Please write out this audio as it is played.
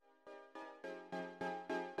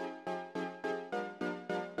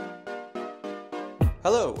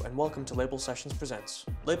Hello, and welcome to Label Sessions Presents.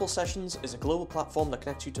 Label Sessions is a global platform that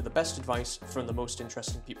connects you to the best advice from the most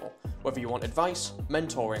interesting people, whether you want advice,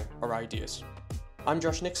 mentoring, or ideas. I'm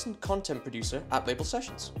Josh Nixon, content producer at Label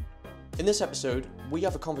Sessions. In this episode, we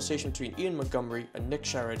have a conversation between Iain Montgomery and Nick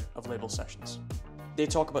Sherrard of Label Sessions. They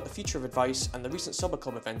talk about the future of advice and the recent Supper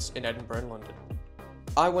Club events in Edinburgh and London.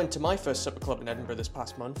 I went to my first Supper Club in Edinburgh this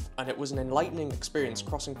past month, and it was an enlightening experience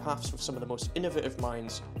crossing paths with some of the most innovative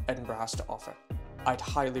minds Edinburgh has to offer. I'd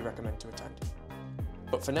highly recommend to attend.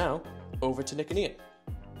 But for now, over to Nick and Iain.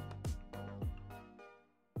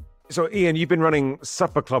 So, Iain, you've been running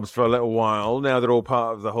supper clubs for a little while. Now they're all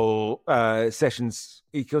part of the whole sessions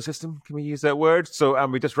ecosystem. Can we use that word? So,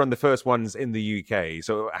 we just run the first ones in the UK.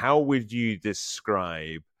 So, how would you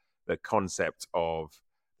describe the concept of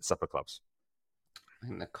supper clubs? I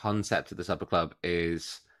think the concept of the supper club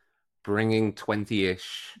is bringing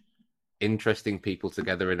 20-ish interesting people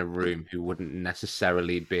together in a room who wouldn't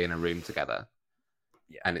necessarily be in a room together.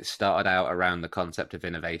 Yeah. And it started out around the concept of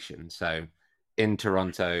innovation. So in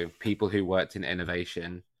Toronto, people who worked in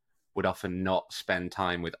innovation would often not spend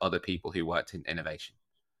time with other people who worked in innovation.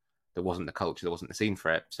 There wasn't the culture, there wasn't the scene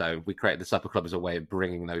for it. So we created the supper club as a way of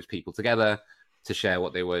bringing those people together to share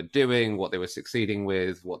what they were doing, what they were succeeding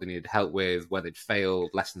with, what they needed help with, where they'd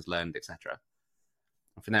failed, lessons learned, etc.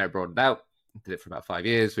 And from there, it broadened out. Did it for about 5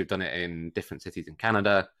 years. We've done it in different cities in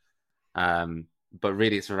Canada. But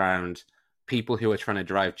really, it's around people who are trying to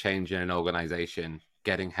drive change in an organization,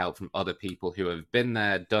 getting help from other people who have been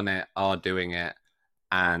there, done it, are doing it.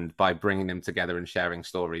 And by bringing them together and sharing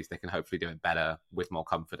stories, they can hopefully do it better with more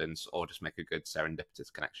confidence or just make a good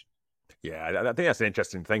serendipitous connection. Yeah, I think that's an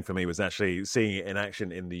interesting thing for me, was actually seeing it in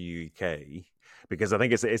action in the UK, because I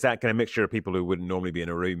think it's that kind of mixture of people who wouldn't normally be in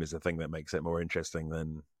a room is the thing that makes it more interesting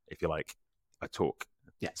than, if you like, a talk.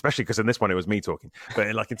 Yeah, especially because in this one it was me talking. But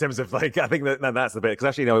in terms of I think that's the bit, because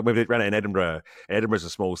actually, we ran it in Edinburgh. Edinburgh's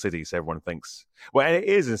a small city, so everyone thinks, well, and it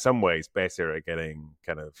is in some ways better at getting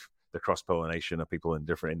kind of the cross-pollination of people in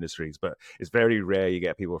different industries, but it's very rare you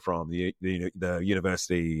get people from the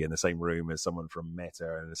university in the same room as someone from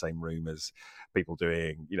Meta, in the same room as people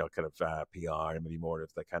doing kind of PR and maybe more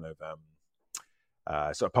of the kind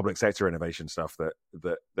of sort of public sector innovation stuff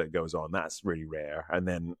that goes on. That's really rare. And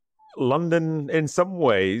then London, in some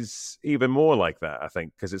ways, even more like that, I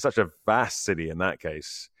think, because it's such a vast city in that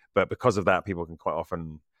case. But because of that, people can quite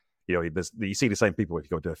often, you see the same people if you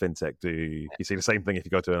go to a fintech do. You see the same thing if you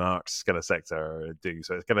go to an arts kind of sector do.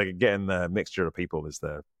 So it's kind of getting the mixture of people is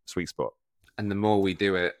the sweet spot. And the more we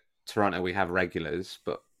do it, Toronto, we have regulars,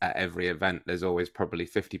 but at every event, there's always probably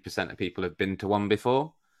 50% of people have been to one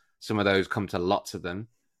before. Some of those come to lots of them,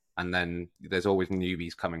 and then there's always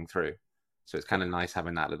newbies coming through. So it's kind of nice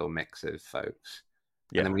having that little mix of folks.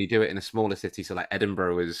 Yeah. And then when you do it in a smaller city, so like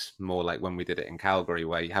Edinburgh was more like when we did it in Calgary,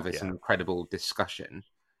 where you have this incredible discussion.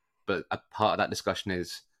 But a part of that discussion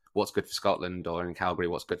is what's good for Scotland, or in Calgary,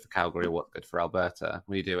 what's good for Calgary, or what's good for Alberta.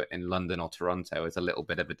 When you do it in London or Toronto, it's a little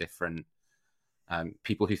bit of a different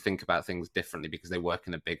people who think about things differently because they work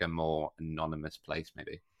in a bigger, more anonymous place,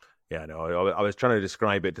 maybe. Yeah, no, I was trying to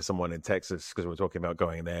describe it to someone in Texas because we were talking about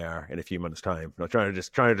going there in a few months' time. I was trying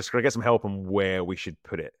to get some help on where we should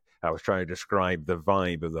put it. I was trying to describe the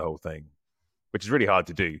vibe of the whole thing, which is really hard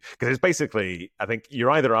to do because it's basically, I think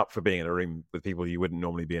you're either up for being in a room with people you wouldn't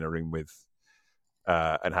normally be in a room with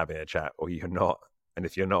and having a chat, or you're not. And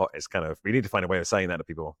if you're not, it's kind of, we need to find a way of saying that to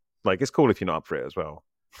people. Like, it's cool if you're not up for it as well.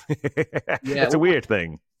 It's a weird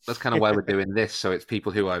thing. That's kind of why we're doing this. So it's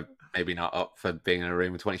people who are maybe not up for being in a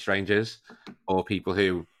room with 20 strangers, or people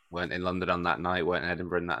who weren't in London on that night, weren't in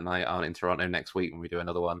Edinburgh on that night, aren't in Toronto next week when we do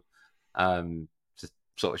another one. To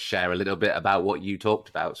sort of share a little bit about what you talked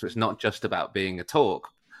about. So it's not just about being a talk.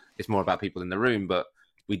 It's more about people in the room, but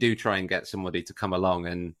we do try and get somebody to come along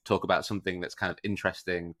and talk about something that's kind of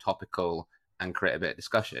interesting, topical, and create a bit of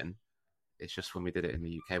discussion. It's just when we did it in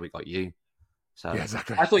the UK, we got you. So yeah,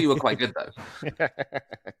 exactly. I thought you were quite good, though.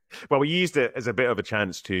 Well, we used it as a bit of a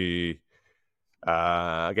chance to,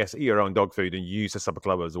 I guess, eat our own dog food and use the supper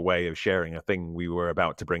club as a way of sharing a thing we were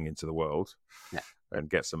about to bring into the world and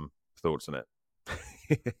get some thoughts on it.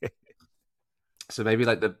 So maybe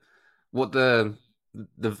like the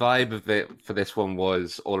vibe of it for this one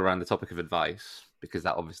was all around the topic of advice, because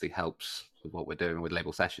that obviously helps with what we're doing with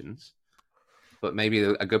Label Sessions. But maybe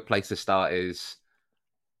a good place to start is,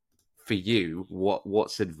 for you,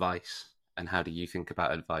 what's advice, and how do you think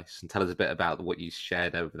about advice? And tell us a bit about what you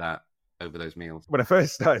shared over those meals. When I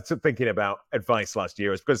first started thinking about advice last year,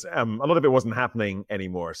 it was because a lot of it wasn't happening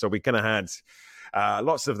anymore. So we kind of had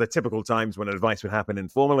Lots of the typical times when advice would happen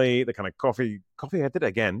informally, the kind of coffee, I did it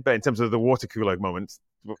again, but in terms of the water cooler moment,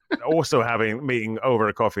 also having meeting over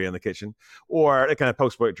a coffee in the kitchen, or a kind of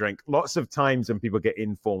post-work drink. Lots of times when people get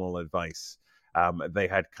informal advice, they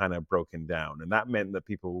had kind of broken down. And that meant that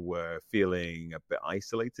people were feeling a bit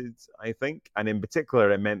isolated, I think. And in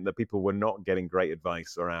particular, it meant that people were not getting great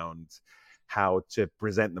advice around how to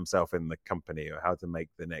present themselves in the company or how to make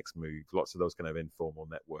the next move. Lots of those kind of informal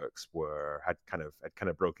networks had kind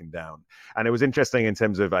of broken down. And it was interesting in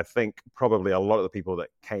terms of, I think, probably a lot of the people that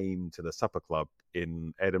came to the supper club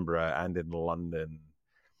in Edinburgh and in London,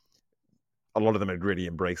 a lot of them had really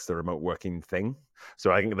embraced the remote working thing.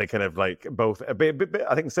 So I think they kind of like both a bit,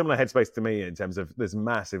 I think similar headspace to me in terms of there's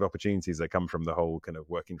massive opportunities that come from the whole kind of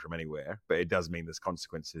working from anywhere, but it does mean there's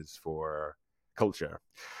consequences for culture.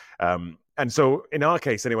 And so in our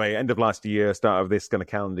case, anyway, end of last year, start of this kind of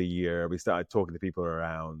calendar year, we started talking to people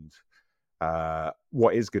around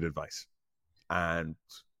what is good advice and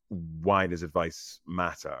why does advice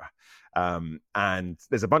matter? And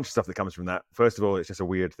there's a bunch of stuff that comes from that. First of all, it's just a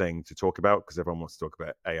weird thing to talk about because everyone wants to talk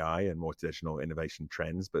about AI and more traditional innovation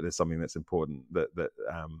trends, but there's something that's important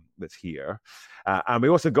that's here. And we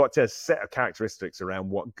also got to a set of characteristics around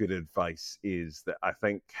what good advice is that I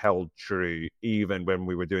think held true even when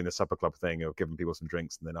we were doing the supper club thing of giving people some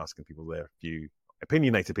drinks and then asking people their view,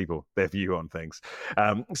 opinionated people, their view on things.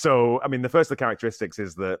 So, I mean, the first of the characteristics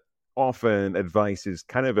is that often advice is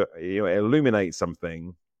kind of, it illuminates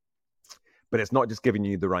something, but it's not just giving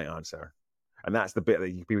you the right answer. And that's the bit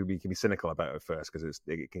that people can be cynical about at first because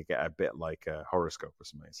it can get a bit like a horoscope or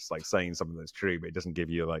something. It's like saying something that's true, but it doesn't give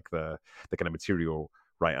you like the kind of material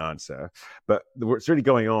right answer. But what's really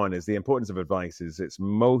going on is the importance of advice is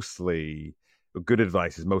good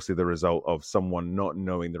advice is mostly the result of someone not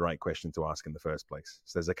knowing the right question to ask in the first place.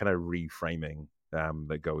 So there's a kind of reframing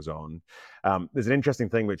that goes on. There's an interesting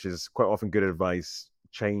thing, which is quite often good advice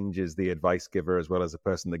changes the advice giver as well as the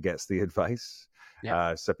person that gets the advice.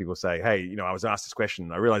 Yeah. So people say, hey, I was asked this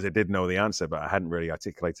question. I realized I did know the answer, but I hadn't really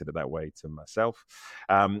articulated it that way to myself.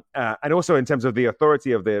 And also in terms of the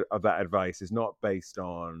authority of that advice is not based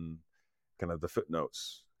on kind of the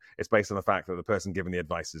footnotes. It's based on the fact that the person giving the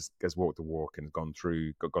advice has walked the walk and gone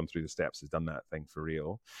through the steps, has done that thing for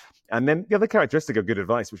real. And then the other characteristic of good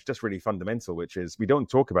advice, which is just really fundamental, which is we don't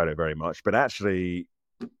talk about it very much, but actually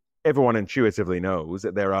everyone intuitively knows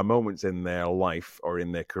that there are moments in their life or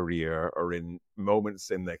in their career or in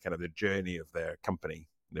moments in their kind of the journey of their company,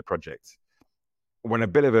 their project, when a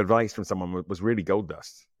bit of advice from someone was really gold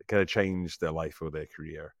dust. It kind of changed their life or their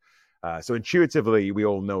career. So intuitively, we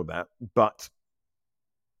all know that, but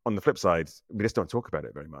on the flip side, we just don't talk about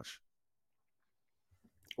it very much.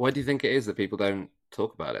 Why do you think it is that people don't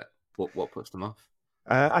talk about it? What puts them off?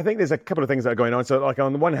 I think there's a couple of things that are going on. So, like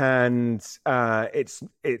on the one hand, it's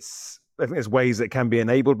I think there's ways that can be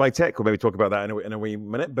enabled by tech. We'll maybe talk about that in a wee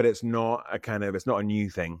minute, but it's not a new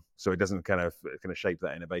thing. So it doesn't kind of shape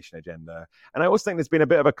that innovation agenda. And I also think there's been a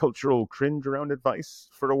bit of a cultural cringe around advice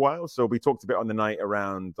for a while. So we talked a bit on the night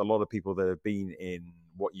around a lot of people that have been in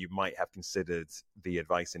what you might have considered the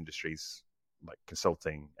advice industries, like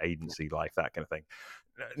consulting, agency life, that kind of thing.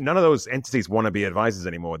 None of those entities want to be advisors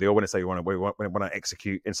anymore. They all want to say we want to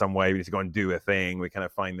execute in some way. We need to go and do a thing. We kind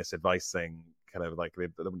of find this advice thing kind of like they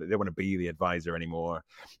don't want to be the advisor anymore.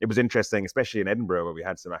 It was interesting, especially in Edinburgh, where we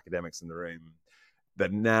had some academics in the room,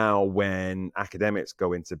 that now when academics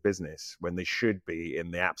go into business, when they should be in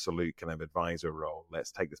the absolute kind of advisor role,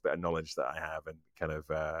 let's take this bit of knowledge that I have and kind of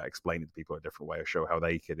explain it to people a different way or show how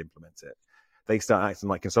they could implement it. They start acting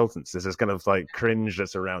like consultants. There's this kind of like cringe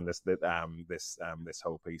that's around this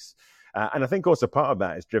whole piece, and I think also part of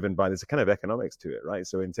that is driven by there's a kind of economics to it, right?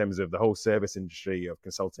 So in terms of the whole service industry of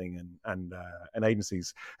consulting and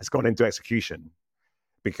agencies has gone into execution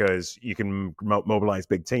because you can mobilize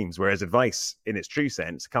big teams, whereas advice, in its true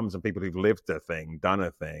sense, comes from people who've lived a thing, done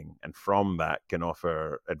a thing, and from that can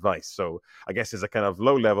offer advice. So I guess there's a kind of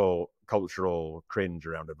low-level cultural cringe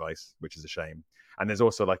around advice, which is a shame. And there's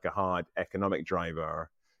also like a hard economic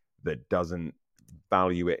driver that doesn't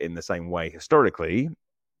value it in the same way historically,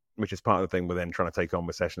 which is part of the thing we're then trying to take on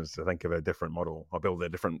with sessions to think of a different model or build a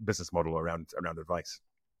different business model around advice.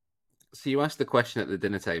 So you asked the question at the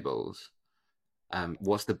dinner tables,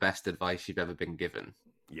 what's the best advice you've ever been given?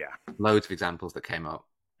 Yeah. Loads of examples that came up.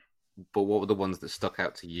 But what were the ones that stuck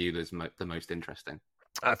out to you as the most interesting?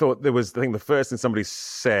 I thought the first thing somebody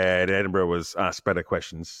said in Edinburgh was ask better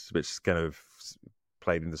questions, which kind of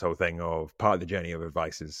played in this whole thing of part of the journey of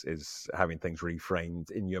advice is having things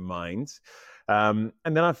reframed in your mind. And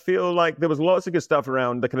then I feel like there was lots of good stuff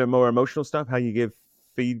around the kind of more emotional stuff, how you give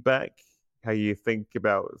feedback, how you think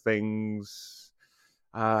about things.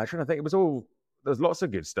 I'm trying to think. There's lots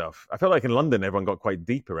of good stuff. I felt like in London, everyone got quite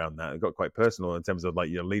deep around that. It got quite personal in terms of like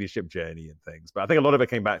your leadership journey and things. But I think a lot of it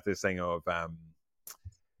came back to this thing of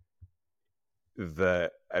the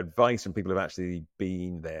advice from people who've actually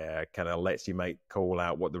been there kind of lets you call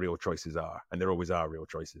out what the real choices are. And there always are real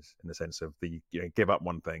choices in the sense of give up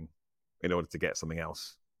one thing in order to get something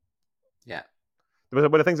else. Yeah. Were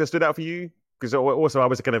there things that stood out for you? Because also I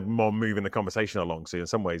was kind of more moving the conversation along. So in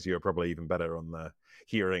some ways you're probably even better on the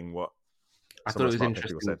hearing what I thought it was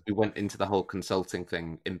interesting. We went into the whole consulting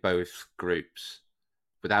thing in both groups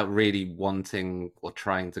without really wanting or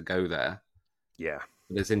trying to go there. Yeah.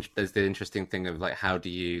 There's the interesting thing of like, how do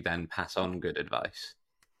you then pass on good advice?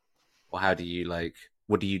 Or how do you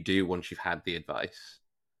what do you do once you've had the advice?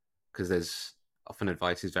 Because there's often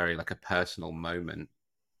advice is very like a personal moment.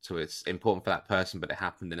 So it's important for that person, but it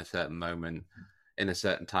happened in a certain moment, in a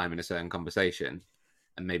certain time, in a certain conversation.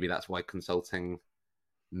 And maybe that's why consulting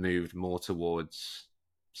moved more towards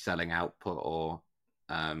selling output or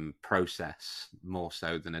process more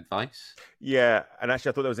so than advice. Yeah, and actually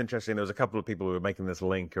I thought that was interesting. There was a couple of people who were making this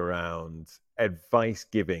link around advice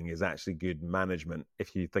giving is actually good management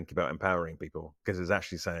if you think about empowering people, because it's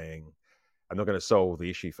actually saying, I'm not going to solve the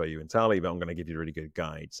issue for you entirely, but I'm going to give you really good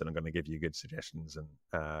guides and I'm going to give you good suggestions and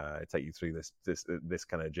take you through this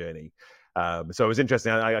kind of journey. So it was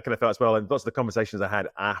interesting. I kind of felt as well, and lots of the conversations I had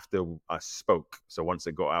after I spoke, so once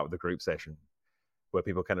it got out of the group session, where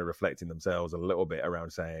people kind of reflecting themselves a little bit around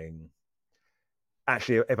saying,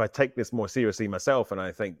 actually, if I take this more seriously myself and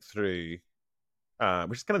I think through,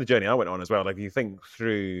 which is kind of the journey I went on as well, like if you think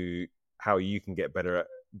through how you can get better at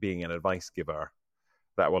being an advice giver,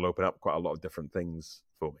 that will open up quite a lot of different things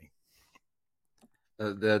for me.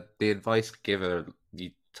 The advice giver,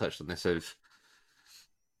 you touched on this, of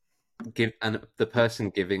the person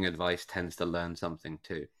giving advice tends to learn something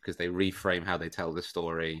too, because they reframe how they tell the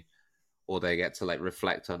story, or they get to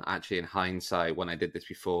reflect on, actually, in hindsight, when I did this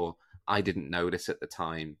before, I didn't notice at the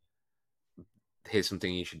time. Here's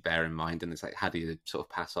something you should bear in mind. And it's like, how do you sort of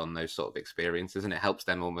pass on those sort of experiences? And it helps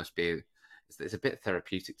them almost be, it's a bit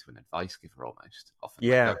therapeutic to an advice giver almost. Often,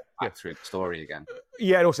 yeah, back through the story again.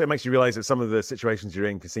 Yeah, and also it makes you realize that some of the situations you're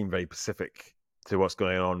in can seem very specific to what's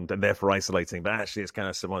going on and therefore isolating, but actually it's kind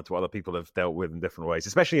of similar to what other people have dealt with in different ways,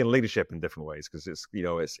 especially in leadership in different ways, because it's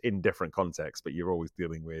it's in different contexts, but you're always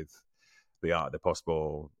dealing with the art, the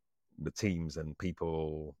possible, the teams and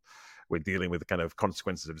people. We're dealing with the kind of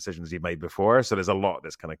consequences of decisions you've made before. So there's a lot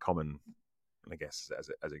that's kind of common, I guess, as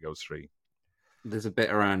it goes through. There's a bit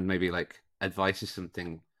around maybe advice is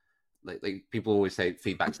something like people always say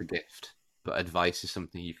feedback's a gift, but advice is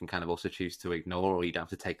something you can kind of also choose to ignore, or you don't have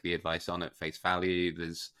to take the advice on at face value.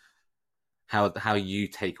 There's how you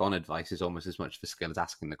take on advice is almost as much of a skill as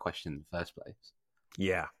asking the question in the first place.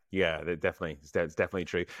 Yeah, it's definitely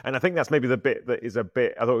true. And I think that's maybe the bit that is a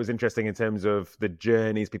bit, I thought it was interesting in terms of the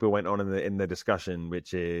journeys people went on in the discussion,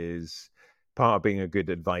 which is part of being a good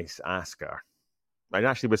advice asker. And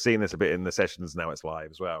actually we're seeing this a bit in the sessions now it's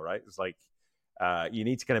live as well, right? It's like you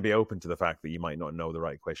need to kind of be open to the fact that you might not know the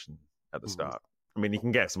right question at the start. I mean, you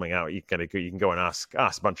can get something out. You can go and ask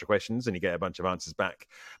a bunch of questions and you get a bunch of answers back.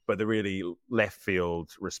 But the really left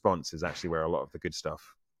field response is actually where a lot of the good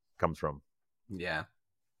stuff comes from. Yeah.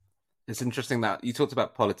 It's interesting that you talked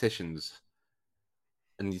about politicians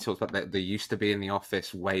and you talked about that they used to be in the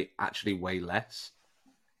office way less.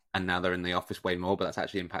 And now they're in the office way more, but that's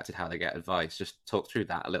actually impacted how they get advice. Just talk through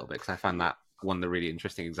that a little bit, because I found that one of the really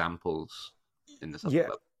interesting examples in this. Yeah,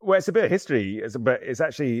 well, it's a bit of history, but it's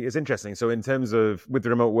interesting. So in terms of with the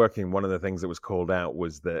remote working, one of the things that was called out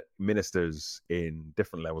was that ministers in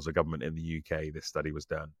different levels of government in the UK, this study was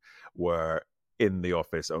done, were in the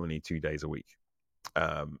office only 2 days a week.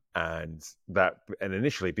 And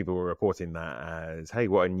initially people were reporting that as, hey,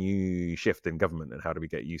 what a new shift in government and how do we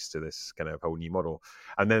get used to this kind of whole new model.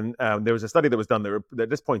 And then there was a study that was done that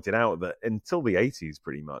just pointed out that until the 80s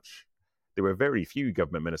pretty much there were very few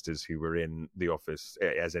government ministers who were in the office,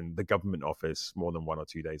 as in the government office, more than 1 or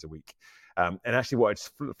 2 days a week. And actually what it's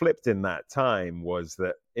flipped in that time was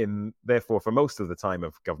that therefore for most of the time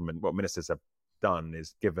of government, what ministers have done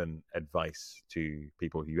is given advice to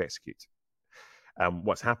people who execute.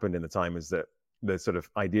 What's happened in the time is that the sort of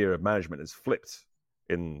idea of management has flipped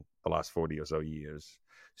in the last 40 or so years,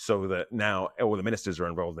 so that now all the ministers are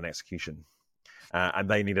involved in execution, and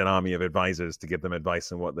they need an army of advisors to give them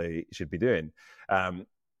advice on what they should be doing,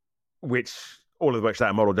 which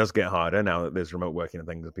that model does get harder now that there's remote working and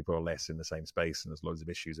things, and people are less in the same space, and there's loads of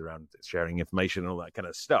issues around sharing information and all that kind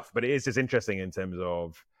of stuff. But it is just interesting in terms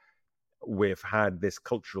of we've had this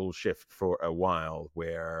cultural shift for a while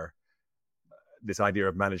where this idea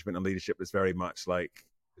of management and leadership is very much like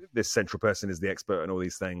this central person is the expert in all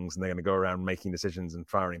these things, and they're going to go around making decisions and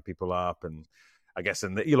firing people up. And I guess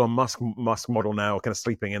in the Elon Musk model now, kind of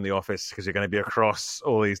sleeping in the office because you're going to be across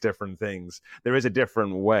all these different things. There is a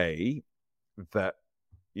different way that,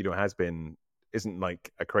 isn't like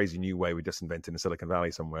a crazy new way we just invented in Silicon Valley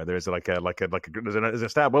somewhere. There's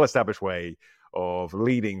there's a well-established way of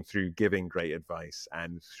leading through giving great advice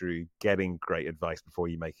and through getting great advice before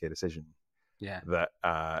you make a decision. Yeah,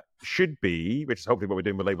 that should be, which is hopefully what we're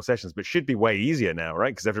doing with label sessions, but should be way easier now,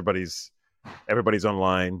 right? Because everybody's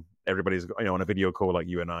online, everybody's on a video call like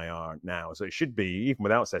you and I are now, so it should be, even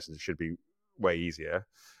without sessions, it should be way easier.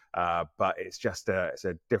 But it's just it's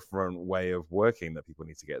a different way of working that people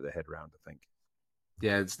need to get their head around, I think.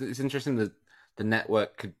 Yeah, it's interesting that the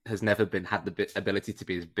network has never had the ability to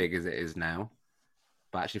be as big as it is now,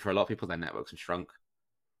 but actually for a lot of people, their networks have shrunk.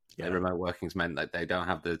 Yeah. The remote working's meant that they don't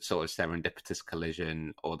have the sort of serendipitous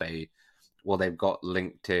collision, or they've got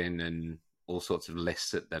LinkedIn and all sorts of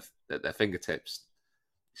lists at their fingertips.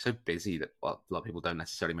 It's so busy that a lot of people don't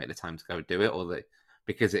necessarily make the time to go do it, or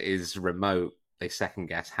because it is remote, they second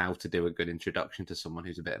guess how to do a good introduction to someone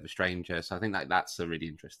who's a bit of a stranger. So I think that's a really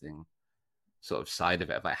interesting sort of side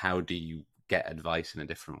of it, like how do you get advice in a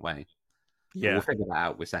different way? Yeah, we'll figure that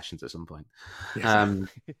out with sessions at some point. Yes.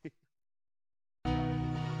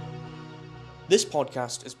 This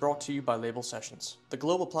podcast is brought to you by Label Sessions, the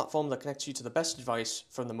global platform that connects you to the best advice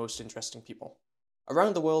from the most interesting people.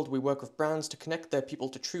 Around the world, we work with brands to connect their people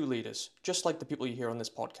to true leaders, just like the people you hear on this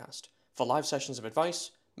podcast, for live sessions of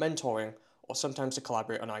advice, mentoring, or sometimes to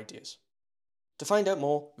collaborate on ideas. To find out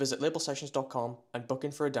more, visit labelsessions.com and book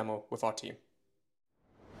in for a demo with our team.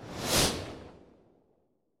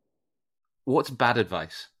 What's bad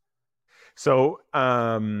advice? So,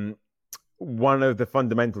 one of the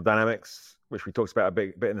fundamental dynamics, which we talked about a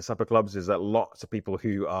bit in the supper clubs, is that lots of people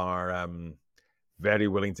who are very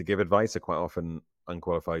willing to give advice are quite often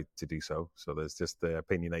unqualified to do so. So there's just the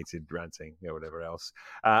opinionated ranting, whatever else.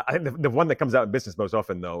 I think the one that comes out in business most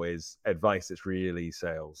often, though, is advice that's really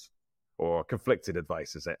sales, or conflicted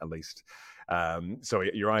advice, at least. So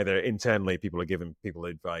you're either internally, people are giving people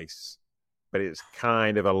advice, but it's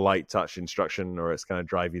kind of a light touch instruction, or it's going to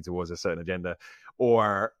drive you towards a certain agenda,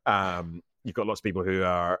 or you've got lots of people who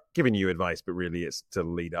are giving you advice, but really it's to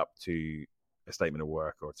lead up to a statement of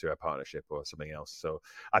work or to a partnership or something else. So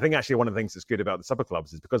I think actually one of the things that's good about the supper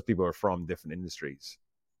clubs is because people are from different industries,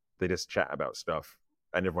 they just chat about stuff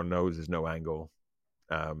and everyone knows there's no angle.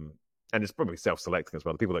 And it's probably self-selecting as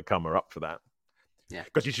well. The people that come are up for that. Yeah.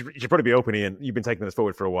 Because you should probably be open, Ian. You've been taking this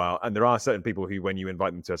forward for a while. And there are certain people who, when you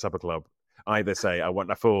invite them to a supper club, either say, I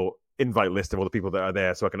want a full invite list of all the people that are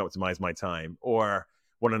there so I can optimize my time, or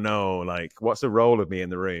want to know, like, what's the role of me in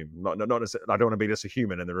the room? Not I don't want to be just a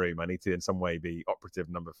human in the room. I need to, in some way, be operative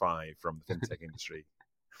number 5 from the fintech industry.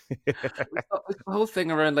 The whole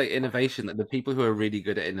thing around like innovation, that the people who are really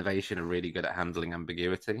good at innovation are really good at handling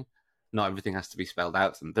ambiguity. Not everything has to be spelled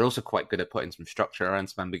out to them. They're also quite good at putting some structure around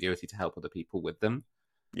some ambiguity to help other people with them.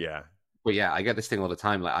 Yeah. But yeah, I get this thing all the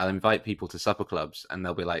time. Like, I'll invite people to supper clubs and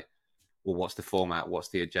they'll be like, well, what's the format? What's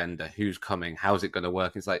the agenda? Who's coming? How's it going to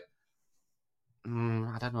work? It's like,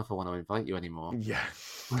 I don't know if I want to invite you anymore. Yeah,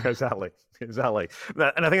 exactly. And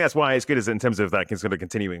I think that's why it's good, is in terms of that sort of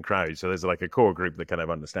continuing crowd. So there's like a core group that kind of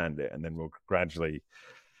understand it, and then we'll gradually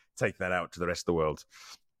take that out to the rest of the world.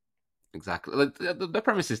 Exactly. Like, the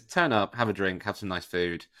premise is turn up, have a drink, have some nice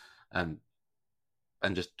food, and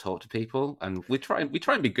just talk to people. And we try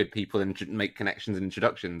and be good people and make connections and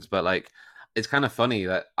introductions. But like, it's kind of funny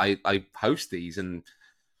that I host these, and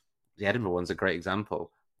the Edinburgh one's a great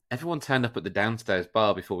example. Everyone turned up at the downstairs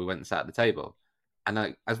bar before we went and sat at the table.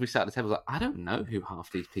 And as we sat at the table, I was like, I don't know who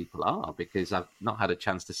half these people are, because I've not had a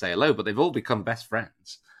chance to say hello, but they've all become best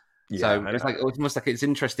friends. Yeah, so it's like, it's almost like, it's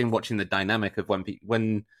interesting watching the dynamic of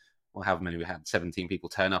when however many we had, 17 people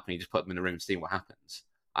turn up and you just put them in a room and see what happens.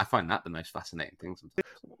 I find that the most fascinating thing sometimes.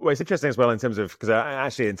 Well, it's interesting as well in terms of, because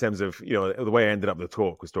actually in terms of, the way I ended up the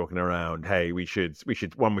talk was talking around, hey, we should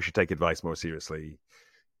take advice more seriously.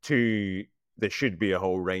 2, there should be a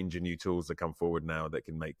whole range of new tools that come forward now that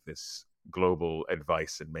can make this global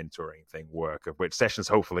advice and mentoring thing work, of which Sessions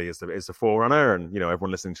hopefully is the forerunner. And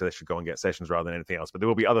everyone listening to this should go and get Sessions rather than anything else, but there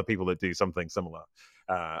will be other people that do something similar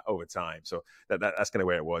over time. So that's kind of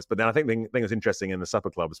where it was. But then I think the thing that was interesting in the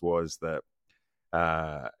supper clubs was that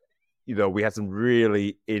we had some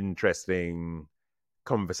really interesting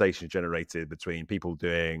conversations generated between people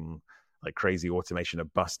doing like crazy automation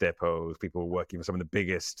of bus depots, people working for some of the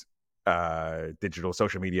biggest digital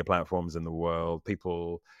social media platforms in the world.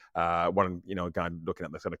 People, one, a guy looking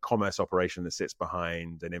at the sort of commerce operation that sits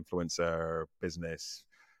behind an influencer business.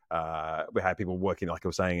 We had people working, like I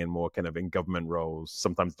was saying, in more kind of in government roles,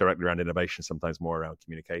 sometimes directly around innovation, sometimes more around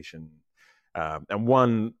communication.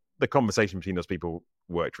 And the conversation between those people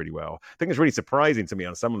worked really well. I think it's really surprising to me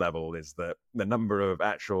on some level is that the number of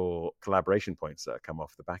actual collaboration points that come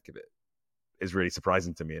off the back of it is really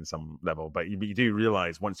surprising to me in some level. But you do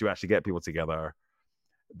realize once you actually get people together,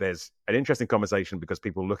 there's an interesting conversation because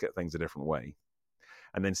people look at things a different way.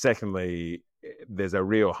 And then secondly, there's a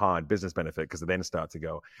real hard business benefit because they then start to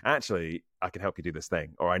go, actually, I can help you do this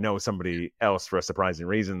thing. Or I know somebody else for a surprising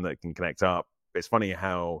reason that can connect up. It's funny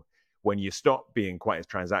how when you stop being quite as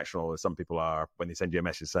transactional as some people are, when they send you a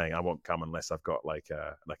message saying, I won't come unless I've got like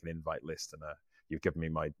an invite list and you've given me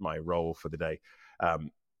my role for the day.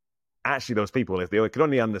 Actually, those people, if they could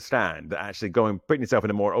only understand that actually putting yourself in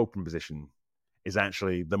a more open position is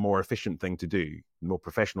actually the more efficient thing to do, the more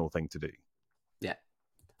professional thing to do. Yeah.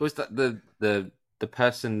 Was that the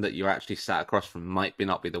person that you're actually sat across from might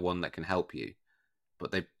not be the one that can help you, but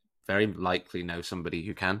they very likely know somebody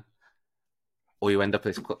who can. Or you end up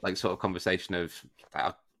with this like sort of conversation of,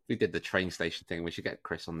 we did the train station thing. We should get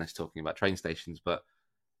Chris on this talking about train stations, but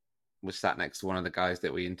was sat next to one of the guys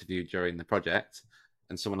that we interviewed during the project,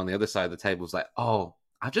 and someone on the other side of the table was like, oh,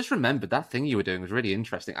 I just remembered that thing you were doing was really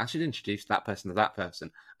interesting. I should introduce that person to that person.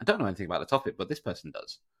 I don't know anything about the topic, but this person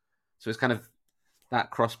does. So it's kind of that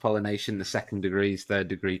cross-pollination, the second degrees, third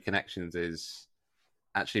degree connections is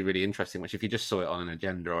actually really interesting, which if you just saw it on an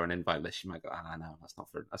agenda or an invite list, you might go, no, that's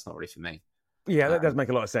not really for me. Yeah, that does make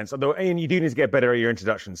a lot of sense. Although, Ian, you do need to get better at your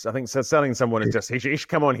introductions. I think selling someone is just, he should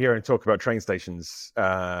come on here and talk about train stations.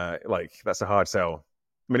 That's a hard sell.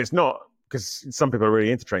 I mean, it's not, because some people are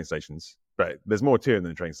really into train stations, but there's more to it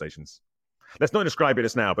than train stations. Let's not describe it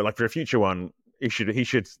as now, but like for a future one, he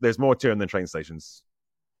should, there's more to it than train stations.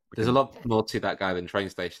 There's a lot more to that guy than train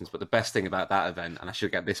stations, but the best thing about that event, and I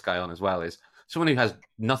should get this guy on as well, is someone who has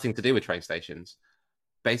nothing to do with train stations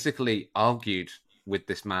basically argued with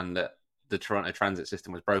this man that the Toronto transit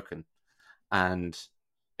system was broken, and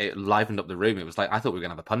it livened up the room. It was like, I thought we were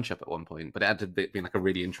going to have a punch up at one point, but it had to be like a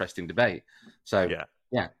really interesting debate. So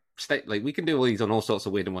yeah, we can do all these on all sorts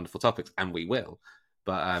of weird and wonderful topics, and we will.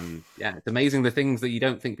 But it's amazing the things that you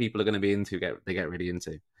don't think people are going to be into they get really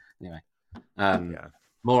into. Anyway,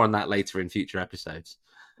 more on that later in future episodes.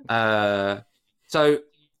 So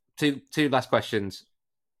two last questions.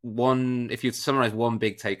 One, if you summarize one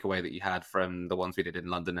big takeaway that you had from the ones we did in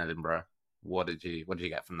London, Edinburgh, what did you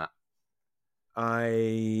get from that?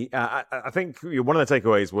 I think one of the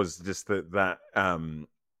takeaways was just that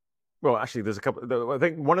well, actually, there's a couple. I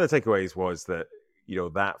think one of the takeaways was that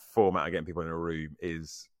that format of getting people in a room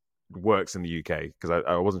works in the UK, because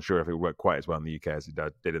I wasn't sure if it would work quite as well in the UK as it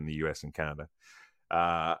did in the US and Canada.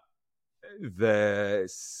 The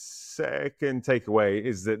second takeaway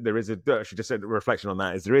is that there is actually just a reflection on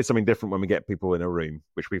that, is there is something different when we get people in a room,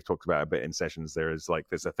 which we've talked about a bit in sessions. There's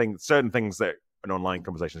certain things that an online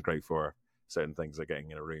conversation is great for, certain things that getting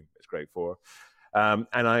in a room is great for. And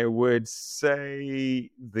I would say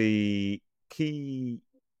the key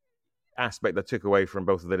aspect that I took away from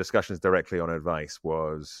both of the discussions directly on advice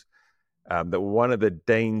was that one of the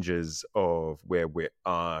dangers of where we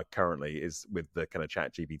are currently is with the kind of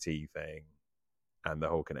chat GPT thing and the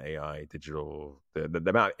whole kind of AI digital, the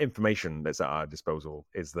amount of information that's at our disposal,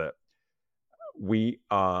 is that we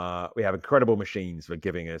have incredible machines for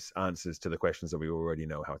giving us answers to the questions that we already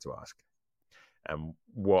know how to ask. And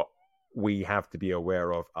what we have to be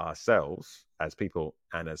aware of ourselves as people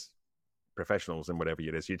and as professionals and whatever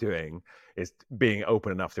it is you're doing is being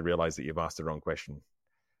open enough to realize that you've asked the wrong question.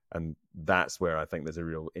 And that's where I think there's a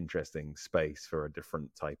real interesting space for a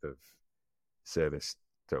different type of service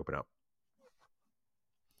to open up.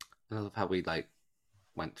 I love how we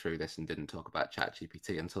went through this and didn't talk about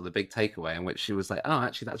ChatGPT until the big takeaway, in which she was like, "Oh,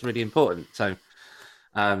 actually, that's really important." So,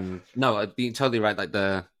 no, you're totally right.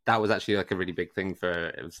 That was actually a really big thing for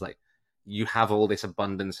it. Was like you have all this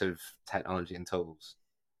abundance of technology and tools,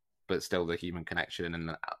 but still the human connection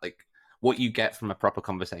and what you get from a proper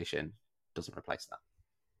conversation doesn't replace that.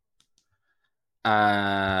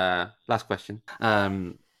 Last question.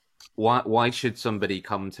 Why should somebody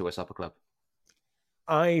come to a supper club?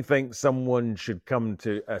 I think someone should come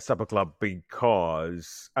to a supper club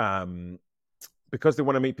because they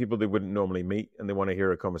want to meet people they wouldn't normally meet, and they want to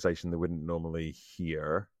hear a conversation they wouldn't normally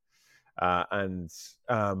hear, and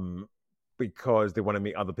because they want to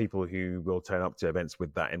meet other people who will turn up to events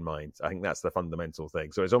with that in mind. I think that's the fundamental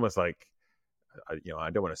thing. So it's almost like, I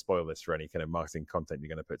don't want to spoil this for any kind of marketing content you're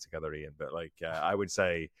going to put together, Ian, but I would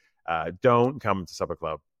say Don't come to Supper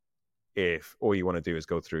Club if all you want to do is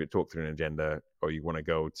talk through an agenda, or you want to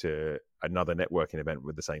go to another networking event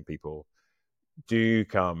with the same people. Do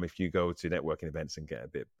come if you go to networking events and get a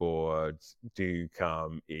bit bored. Do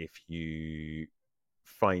come if you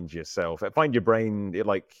find your brain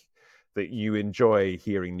like that you enjoy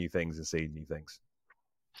hearing new things and seeing new things.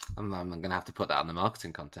 I'm going to have to put that on the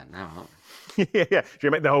marketing content now. Yeah. Should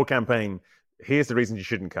you make the whole campaign? Here's the reasons you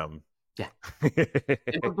shouldn't come. Yeah.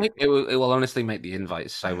 it will honestly make the invite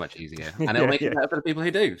so much easier, and it'll make it better for the people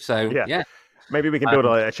who do. So yeah. Maybe we can build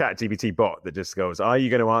a chat GPT bot that just goes, are you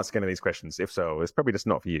going to ask any of these questions? If so, it's probably just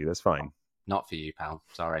not for you. That's fine. Not for you, pal.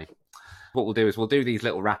 Sorry. What we'll do is we'll do these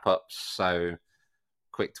little wrap-ups. So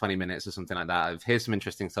quick 20 minutes or something like that. Of here's some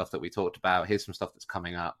interesting stuff that we talked about. Here's some stuff that's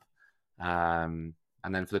coming up. And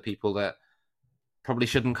then for the people that probably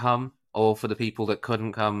shouldn't come, or for the people that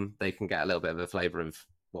couldn't come, they can get a little bit of a flavour of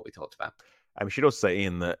what we talked about. We should also say,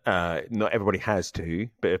 Ian, that not everybody has to,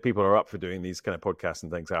 but if people are up for doing these kind of podcasts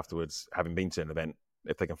and things afterwards, having been to an event,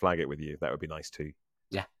 if they can flag it with you, that would be nice too.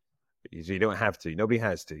 Yeah. You don't have to. Nobody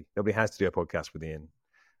has to. Nobody has to do a podcast with Ian.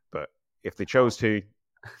 But if they chose to,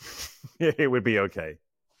 it would be okay.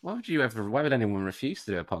 Why would anyone refuse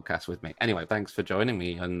to do a podcast with me? Anyway, thanks for joining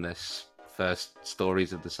me on this first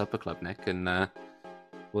Stories of the Supper Club, Nick, and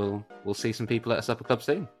we'll see some people at a supper club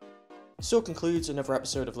soon. So concludes another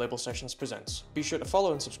episode of Label Sessions Presents. Be sure to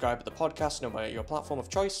follow and subscribe to the podcast no matter your platform of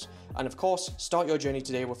choice, and of course, start your journey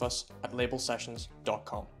today with us at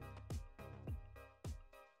labelsessions.com.